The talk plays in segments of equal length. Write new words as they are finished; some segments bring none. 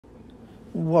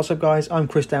What's up guys, I'm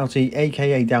Chris Doughty,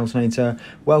 aka Doughtinator.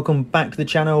 Welcome back to the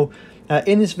channel.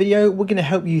 In this video we're going to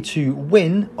help you to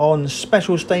win on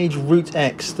Special Stage Route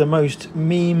X, the most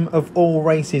meme of all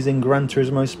races in Gran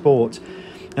Turismo Sport.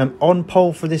 On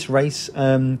pole for this race,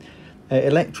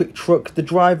 Electric Truck, the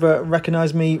driver,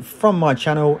 recognised me from my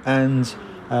channel and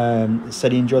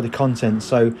said he enjoyed the content.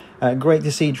 So great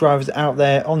to see drivers out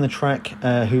there on the track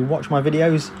who watch my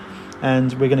videos.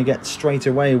 And we're going to get straight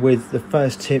away with the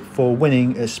first tip for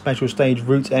winning a Special Stage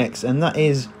Route X, and that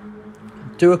is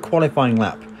do a qualifying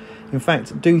lap. In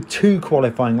fact, do 2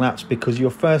 qualifying laps, because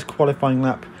your first qualifying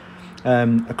lap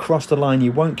across the line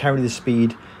you won't carry the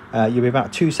speed. You'll be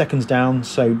about 2 seconds down,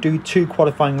 so do 2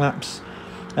 qualifying laps.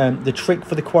 The trick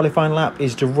for the qualifying lap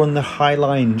is to run the high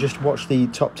line. Just watch the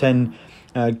top 10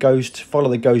 Ghost,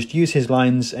 follow the Ghost, use his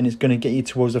lines, and it's going to get you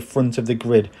towards the front of the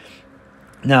grid.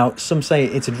 Now, some say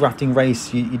it's a drafting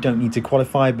race, you don't need to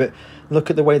qualify, but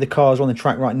look at the way the cars are on the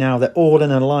track right now. They're all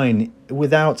in a line.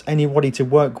 Without anybody to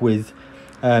work with,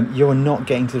 you're not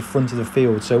getting to the front of the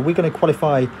field. So we're going to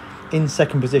qualify in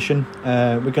 2nd position.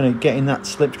 We're going to get in that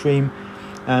slipstream.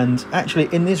 And actually,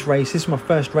 in this race, this is my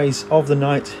first race of the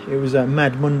night. It was a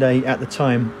Mad Monday at the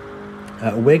time.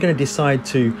 We're going to decide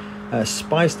to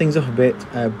spice things up a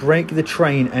bit, break the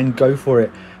train and go for it.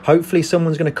 Hopefully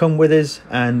someone's going to come with us,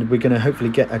 and we're going to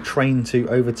hopefully get a train to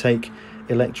overtake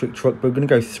Electric Truck. But we're going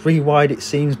to go 3 wide, it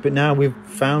seems, but now we've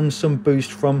found some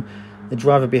boost from the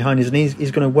driver behind us, and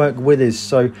he's going to work with us.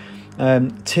 So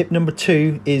tip number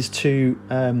 2 is to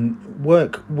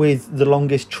work with the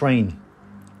longest train.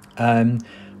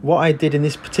 What I did in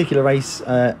this particular race,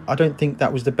 I don't think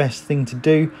that was the best thing to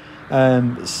do.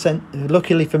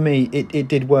 Luckily for me, it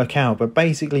did work out. But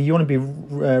basically, you want to be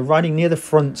riding near the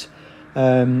front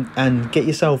and get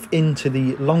yourself into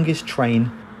the longest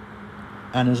train.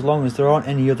 And as long as there aren't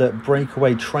any other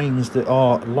breakaway trains that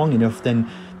are long enough, then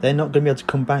they're not going to be able to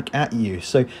come back at you.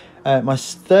 So my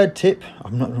 3rd tip,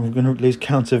 I'm not going to lose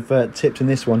count of tips in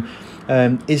this one,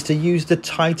 is to use the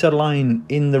tighter line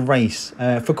in the race.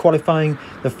 For qualifying,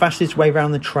 the fastest way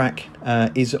around the track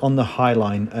is on the high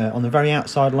line, on the very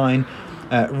outside line.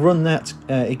 Run that,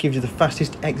 it gives you the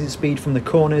fastest exit speed from the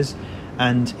corners,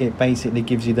 and it basically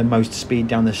gives you the most speed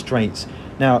down the straights.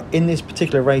 Now, in this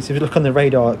particular race, if you look on the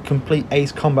radar, complete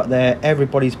ace combat there.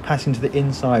 Everybody's passing to the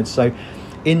inside. So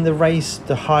in the race,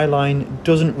 the high line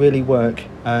doesn't really work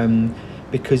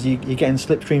because you're getting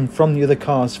slipstream from the other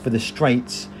cars for the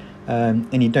straights,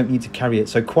 and you don't need to carry it.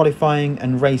 So qualifying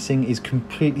and racing is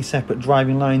completely separate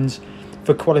driving lines.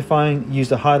 For qualifying, use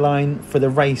the high line. For the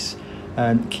race,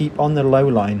 keep on the low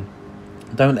line.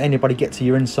 Don't let anybody get to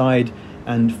your inside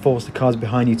and force the cars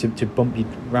behind you to bump you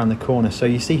around the corner. So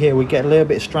you see here we get a little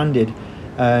bit stranded.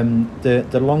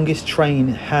 The longest train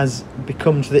has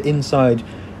become to the inside.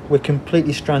 We're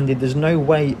completely stranded. There's no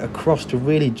way across to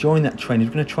really join that train.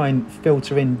 We're going to try and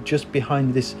filter in just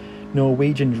behind this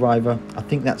Norwegian driver. I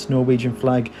think that's Norwegian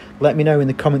flag. Let me know in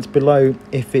the comments below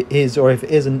if it is or if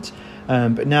it isn't.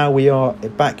 But now we are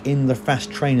back in the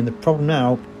fast train, and the problem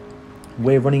now,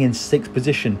 we're running in 6th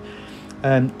position.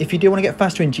 If you do want to get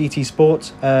faster in GT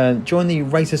Sport, join the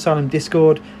Race Asylum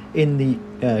Discord in the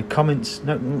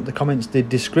the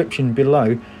description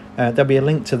below. There'll be a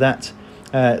link to that.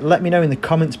 Let me know in the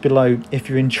comments below if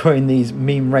you're enjoying these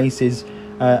meme races.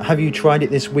 Have you tried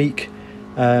it this week,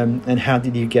 and how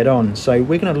did you get on? So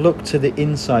we're going to look to the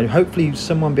inside. Hopefully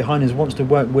someone behind us wants to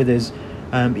work with us,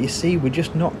 but you see, we've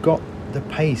just not got the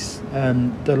pace.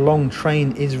 The long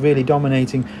train is really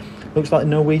dominating. Looks like the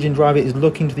Norwegian driver is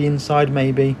looking to the inside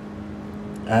maybe.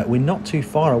 We're not too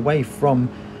far away from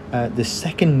the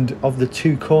 2nd of the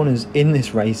 2 corners in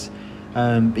this race.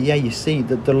 But yeah, you see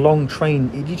that the long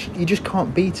train, you just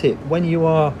can't beat it when you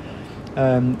are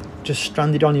just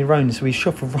stranded on your own. So we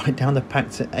shuffle right down the pack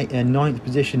to 9th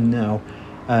position now.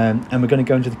 And we're going to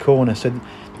go into the corner. So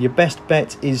your best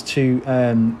bet is to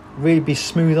really be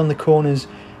smooth on the corners.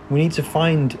 We need to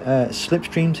find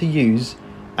slipstream to use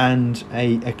and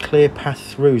a clear path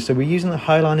through. So we're using the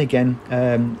high line again.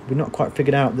 We're not quite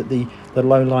figured out that the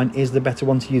low line is the better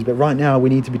one to use, but right now we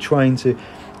need to be trying to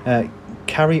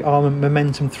carry our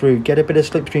momentum through, get a bit of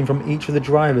slipstream from each of the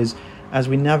drivers as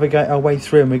we navigate our way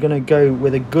through. And we're going to go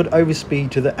with a good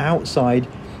overspeed to the outside.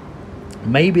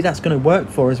 Maybe that's going to work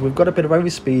for us. We've got a bit of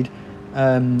overspeed,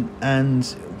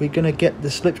 and we're going to get the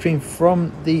slipstream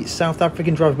from the South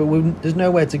African driver, but there's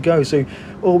nowhere to go. So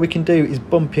all we can do is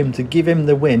bump him to give him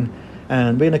the win,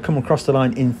 and we're going to come across the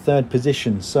line in 3rd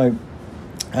position. So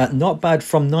not bad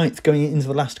from 9th going into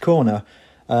the last corner.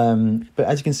 But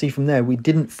as you can see from there, we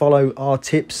didn't follow our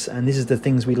tips, and this is the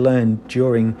things we learned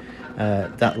during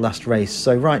that last race.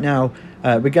 So right now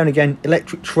we're going again,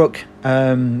 Electric Truck.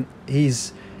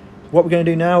 He's what we're going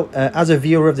to do now. As a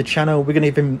viewer of the channel, we're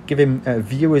going to give him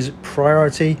viewers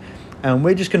priority, and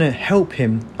we're just going to help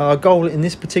him. Our goal in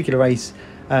this particular race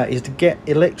is to get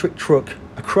electric truck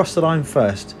across the line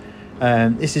first.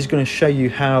 This is going to show you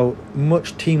how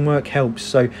much teamwork helps.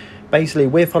 So basically,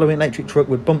 we're following electric truck,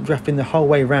 we're bump drafting the whole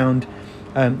way around.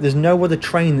 There's no other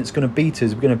train that's going to beat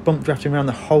us. We're going to bump draft him around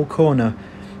the whole corner.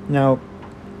 Now,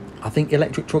 I think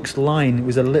electric truck's line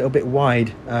was a little bit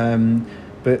wide,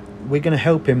 but we're going to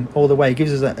help him all the way. He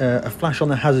gives us a flash on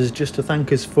the hazards just to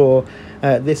thank us for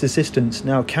this assistance.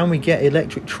 Now, can we get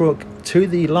electric truck to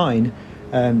the line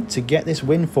to get this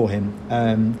win for him?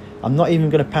 I'm not even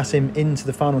going to pass him into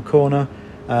the final corner.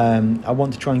 I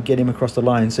want to try and get him across the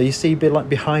line. So you see, a bit like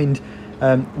behind,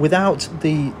 without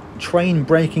the train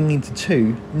breaking into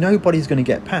two, nobody's going to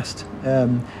get past.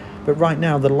 But right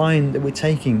now, the line that we're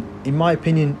taking, in my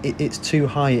opinion, it's too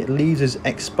high. It leaves us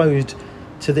exposed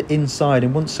to the inside,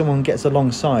 and once someone gets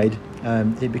alongside,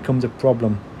 it becomes a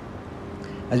problem.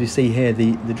 As we see here,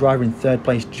 the driver in third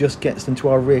place just gets into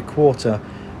our rear quarter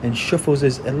and shuffles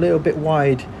us a little bit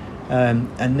wide,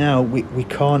 and now we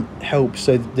can't help.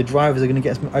 So the drivers are going to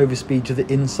get some overspeed to the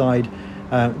inside.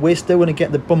 We're still going to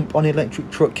get the bump on electric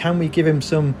truck. Can we give him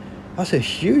some? That's a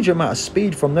huge amount of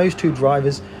speed from those two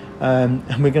drivers.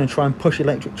 And we're going to try and push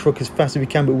electric truck as fast as we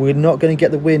can, but we're not going to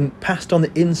get the win past on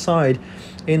the inside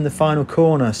in the final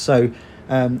corner. So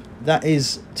that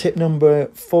is tip number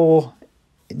 4.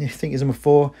 I think it's number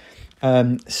 4.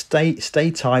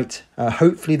 Stay tight.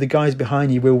 Hopefully the guys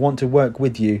behind you will want to work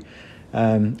with you,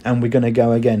 and we're going to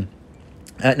go again.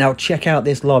 Now check out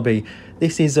this lobby.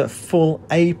 This is a full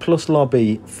A+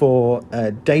 lobby for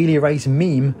daily race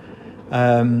meme,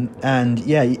 and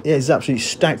yeah, it's absolutely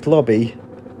stacked lobby.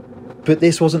 But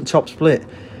this wasn't top split.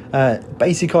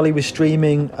 Basic Ollie was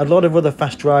streaming. A lot of other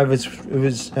fast drivers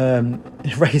was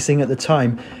racing at the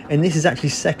time, and this is actually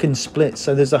second split.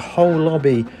 So there's a whole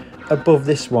lobby above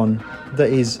this one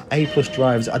that is A+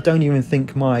 drivers. I don't even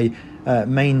think my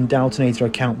main Doughtinator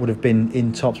account would have been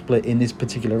in top split in this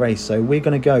particular race. So we're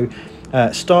going to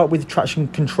go start with traction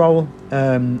control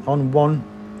on 1.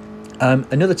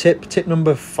 Another tip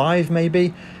number 5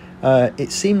 maybe.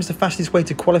 It seems the fastest way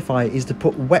to qualify is to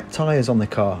put wet tyres on the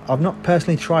car. I've not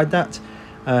personally tried that,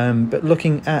 but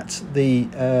looking at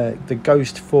the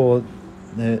Ghost for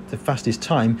the fastest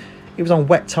time, it was on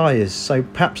wet tyres, so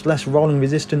perhaps less rolling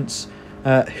resistance,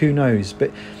 who knows.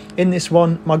 But in this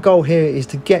one, my goal here is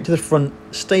to get to the front,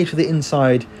 stay to the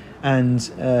inside, and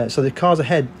so the cars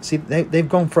ahead, see, they've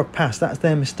gone for a pass. That's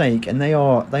their mistake, and they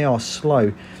are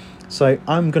slow. So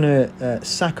I'm going to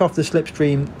sack off the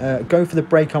slipstream, go for the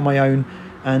break on my own,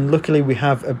 and luckily we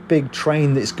have a big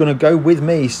train that's going to go with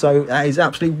me, so that is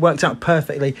absolutely worked out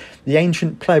perfectly. The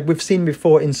Ancient Pleb, we've seen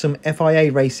before in some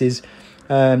FIA races,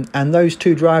 and those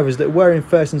two drivers that were in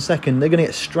first and second, they're going to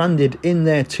get stranded in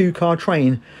their 2-car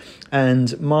train,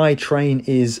 and my train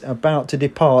is about to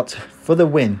depart for the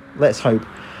win. Let's hope.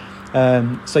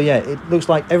 So yeah, it looks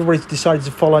like everybody's decided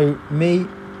to follow me,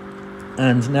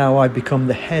 and now I become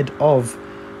the head of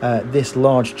this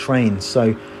large train.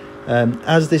 So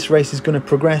as this race is going to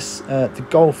progress, the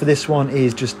goal for this one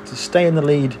is just to stay in the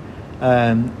lead,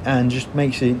 and just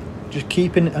make sure, just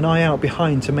keeping an eye out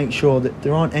behind to make sure that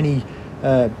there aren't any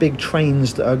big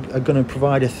trains that are going to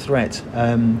provide a threat.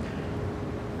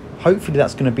 Hopefully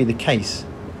that's going to be the case.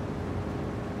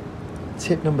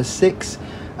 Tip number 6,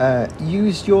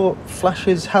 use your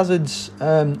flashes, hazards,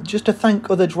 just to thank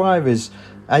other drivers.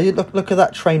 Look at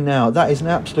that train now. That is an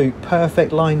absolute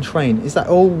perfect line train. Is that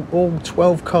all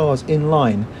 12 cars in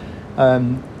line?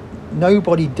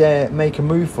 Nobody dare make a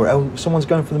move for it. Oh, someone's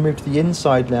going for the move to the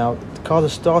inside now. The cars are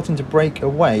starting to break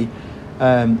away,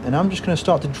 and I'm just going to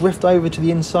start to drift over to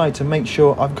the inside to make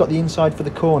sure I've got the inside for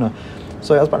the corner.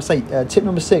 So I was about to say, tip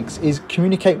number 6 is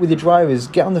communicate with your drivers.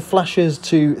 Get on the flashers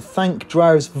to thank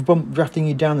drivers for bump drafting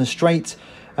you down the straight.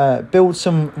 Build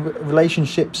some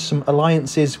relationships, some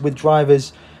alliances with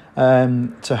drivers,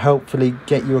 to hopefully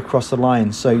get you across the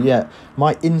line. So yeah,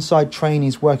 my inside train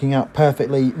is working out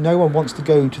perfectly. No one wants to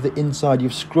go to the inside.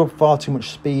 You've scrubbed far too much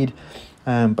speed,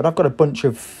 but I've got a bunch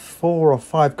of 4 or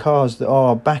 5 cars that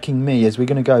are backing me as we're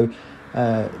going to go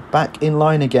back in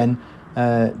line again.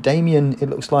 Damien, it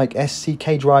looks like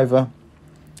SCK driver,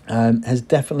 has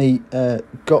definitely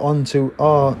got onto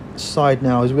our side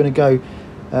now as we're going to go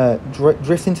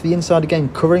drift into the inside again,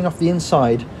 covering off the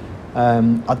inside.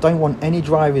 I don't want any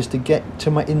drivers to get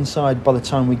to my inside by the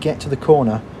time we get to the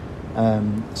corner,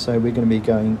 so we're going to be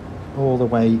going all the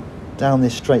way down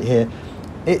this straight here.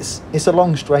 It's a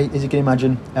long straight, as you can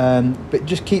imagine, but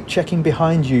just keep checking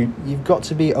behind you. You've got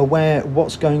to be aware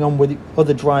what's going on with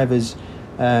other drivers,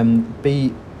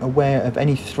 be aware of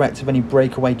any threats of any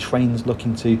breakaway trains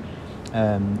looking to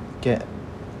get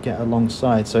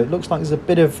alongside. So it looks like there's a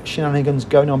bit of shenanigans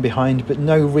going on behind, but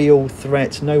no real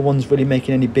threats. No one's really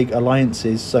making any big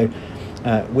alliances, so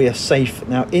we are safe.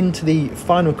 Now into the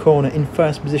final corner in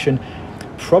first position.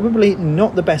 Probably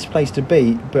not the best place to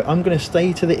be, but I'm going to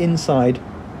stay to the inside.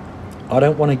 I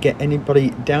don't want to get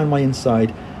anybody down my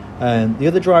inside. The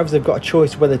other drivers have got a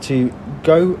choice whether to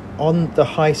go on the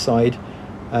high side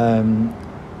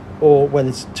or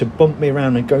whether to bump me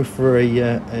around and go for a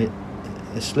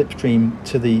slipstream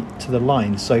to the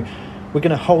line. So we're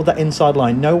going to hold that inside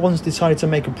line. No one's decided to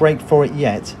make a break for it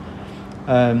yet.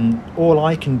 All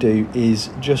I can do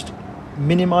is just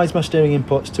minimize my steering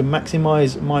inputs to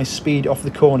maximize my speed off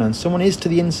the corner, and someone is to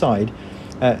the inside.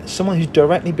 Someone who's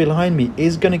directly behind me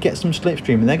is going to get some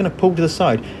slipstream, and they're going to pull to the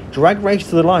side, drag race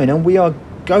to the line, and we are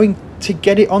going to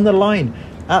get it on the line.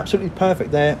 Absolutely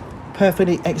perfect there,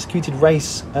 perfectly executed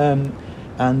race, and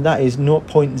that is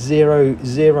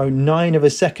 0.009 of a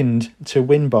second to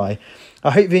win by. I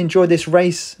hope you enjoyed this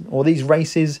race, or these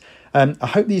races. I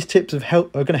hope these tips are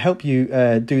going to help you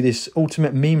do this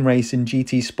ultimate meme race in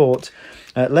GT Sport.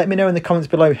 Let me know in the comments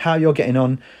below how you're getting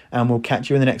on, and we'll catch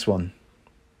you in the next one.